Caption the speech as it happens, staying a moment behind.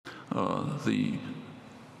The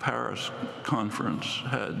Paris conference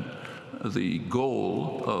had the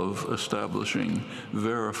goal of establishing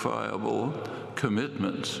verifiable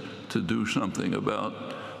commitments to do something about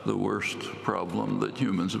the worst problem that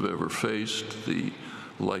humans have ever faced, the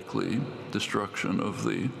likely destruction of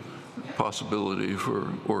the possibility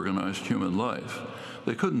for organized human life.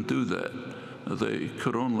 They couldn't do that. They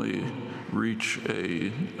could only reach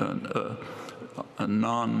a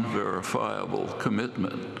non-verifiable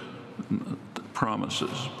commitment,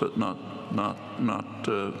 promises, but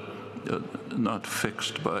not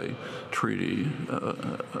fixed by treaty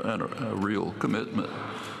and a real commitment.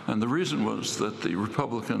 And the reason was that the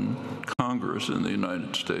Republican Congress in the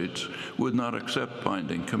United States would not accept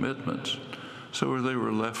binding commitments. So they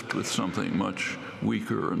were left with something much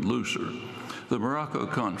weaker and looser. The Morocco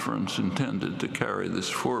conference intended to carry this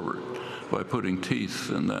forward by putting teeth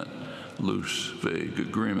in that loose, vague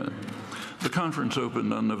agreement. The conference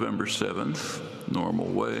opened on November 7th, normal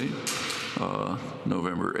way.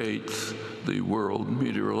 November 8th, the World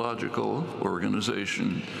Meteorological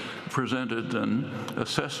Organization presented an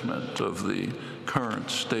assessment of the current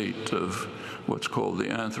state of what's called the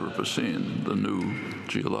Anthropocene, the new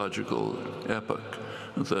geological epoch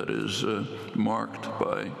that is marked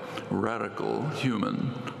by radical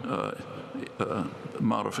human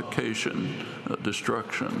modification,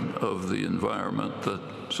 destruction of the environment that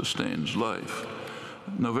sustains life.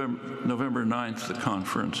 November 9th, the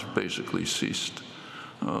conference basically ceased.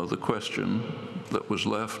 The question that was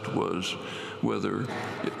left was whether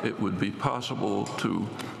it would be possible to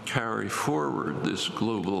carry forward this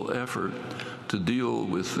global effort to deal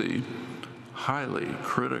with the highly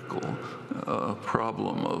critical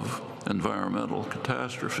problem of environmental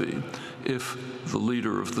catastrophe if the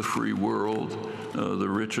leader of the free world, the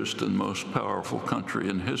richest and most powerful country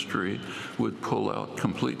in history, would pull out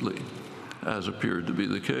completely, as appeared to be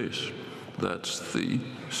the case. That's the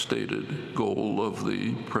stated goal of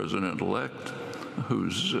the president-elect,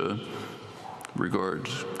 whose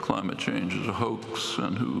regards climate change as a hoax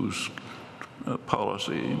and whose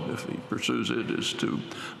policy, if he pursues it, is to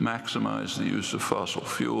maximize the use of fossil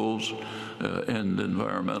fuels, end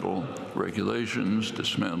environmental regulations,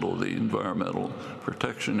 dismantle the Environmental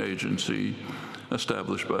Protection Agency,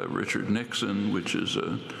 established by Richard Nixon, which is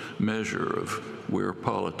a measure of where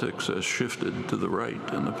politics has shifted to the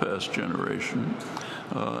right in the past generation,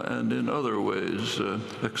 and in other ways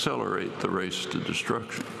accelerate the race to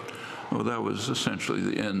destruction. Well, that was essentially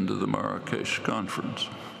the end of the Marrakesh conference.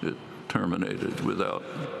 It terminated without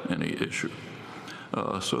any issue.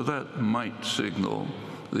 So that might signal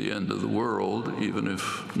the end of the world, even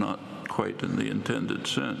if not quite in the intended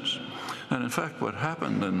sense. And in fact, what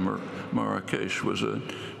happened in Marrakesh was a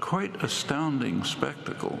quite astounding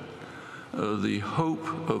spectacle. The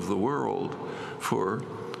hope of the world for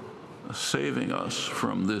saving us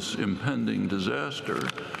from this impending disaster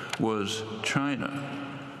was China,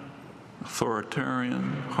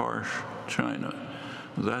 authoritarian, harsh China.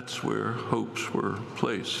 That's where hopes were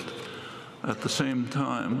placed. At the same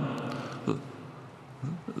time,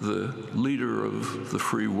 the leader of the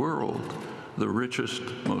free world, the richest,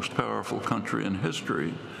 most powerful country in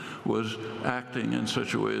history, was acting in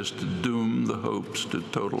such a way as to doom the hopes to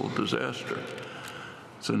total disaster.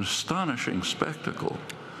 It's an astonishing spectacle,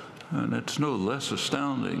 and it's no less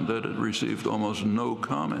astounding that it received almost no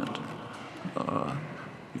comment.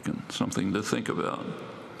 Something to think about.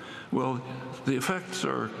 Well, the effects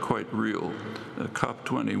are quite real.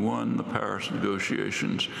 COP21, the Paris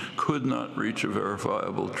negotiations, could not reach a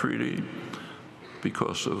verifiable treaty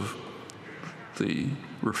because of the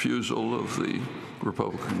refusal of the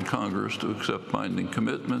Republican Congress to accept binding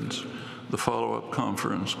commitments. The follow-up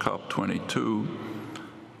conference, COP22,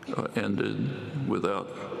 ended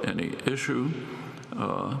without any issue.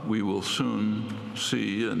 We will soon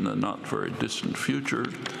see in the not very distant future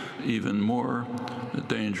even more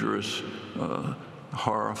dangerous,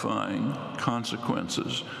 horrifying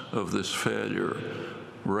consequences of this failure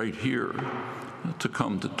right here to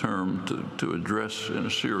come to term to address in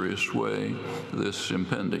a serious way this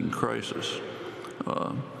impending crisis.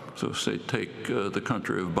 So say take the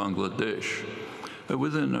country of Bangladesh.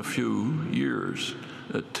 Within a few years,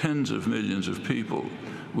 tens of millions of people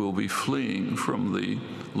will be fleeing from the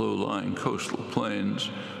low-lying coastal plains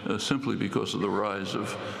simply because of the rise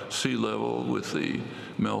of sea level with the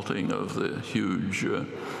melting of the huge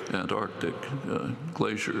Antarctic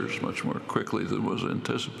glaciers much more quickly than was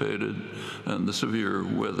anticipated, and the severe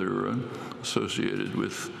weather associated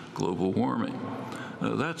with global warming.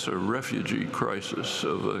 That's a refugee crisis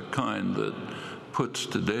of a kind that puts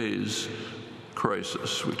today's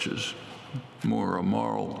crisis, which is more a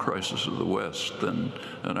moral crisis of the West than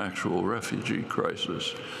an actual refugee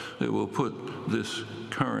crisis. It will put this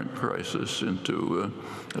current crisis into,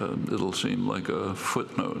 it'll seem like a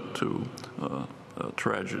footnote to a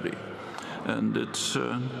tragedy. And it's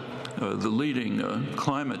the leading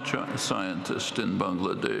climate scientist in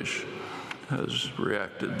Bangladesh has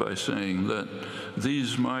reacted by saying that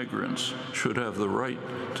these migrants should have the right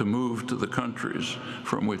to move to the countries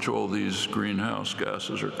from which all these greenhouse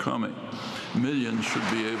gases are coming. Millions should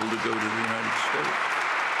be able to go to the United States.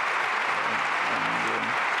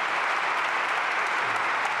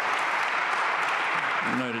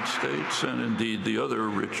 The United States and indeed the other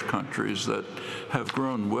rich countries that have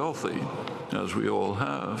grown wealthy, as we all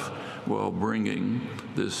have, while bringing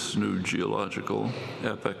this new geological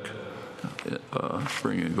epoch,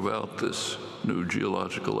 bringing about this new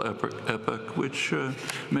geological epoch, which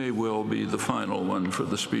may well be the final one for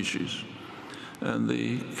the species. And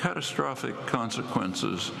the catastrophic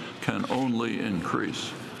consequences can only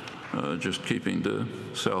increase. Just keeping to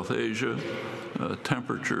South Asia,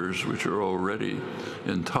 temperatures which are already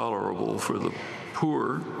intolerable for the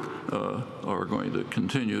poor are going to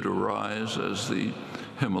continue to rise as the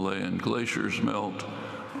Himalayan glaciers melt,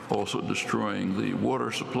 also destroying the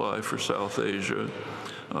water supply for South Asia.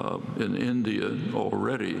 In India,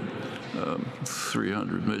 already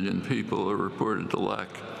 300 million people are reported to lack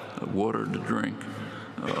water to drink,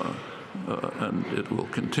 and it will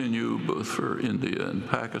continue both for India and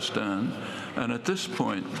Pakistan. And at this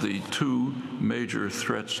point, the two major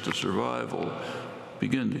threats to survival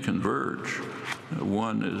begin to converge.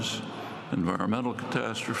 One is environmental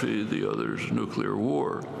catastrophe, the other is nuclear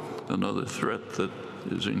war, another threat that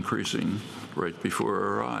is increasing right before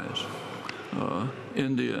our eyes.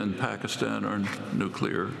 India and Pakistan are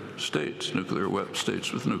nuclear states,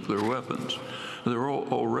 states with nuclear weapons. They're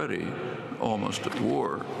already almost at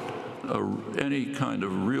war. Any kind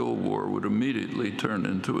of real war would immediately turn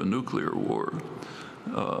into a nuclear war.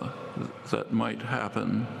 That might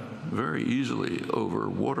happen very easily over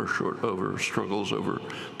struggles over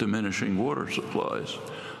diminishing water supplies.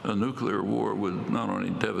 A nuclear war would not only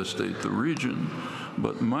devastate the region,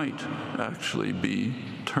 but might actually be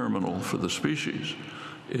terminal for the species,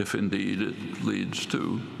 if indeed it leads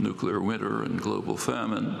to nuclear winter and global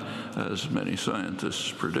famine, as many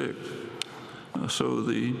scientists predict. So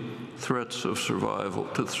the threats of survival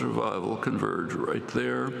converge right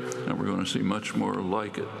there, and we're going to see much more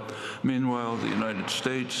like it. Meanwhile, the United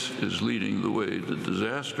States is leading the way to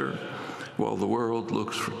disaster, while the world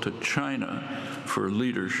looks to China for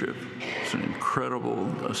leadership. It's an incredible,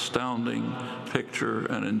 astounding picture,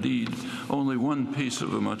 and indeed only one piece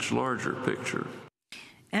of a much larger picture.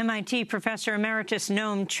 MIT Professor Emeritus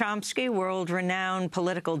Noam Chomsky, world-renowned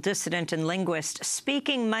political dissident and linguist,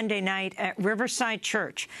 speaking Monday night at Riverside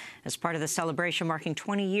Church as part of the celebration marking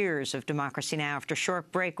 20 years of Democracy Now! After a short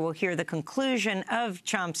break, we'll hear the conclusion of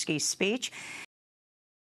Chomsky's speech.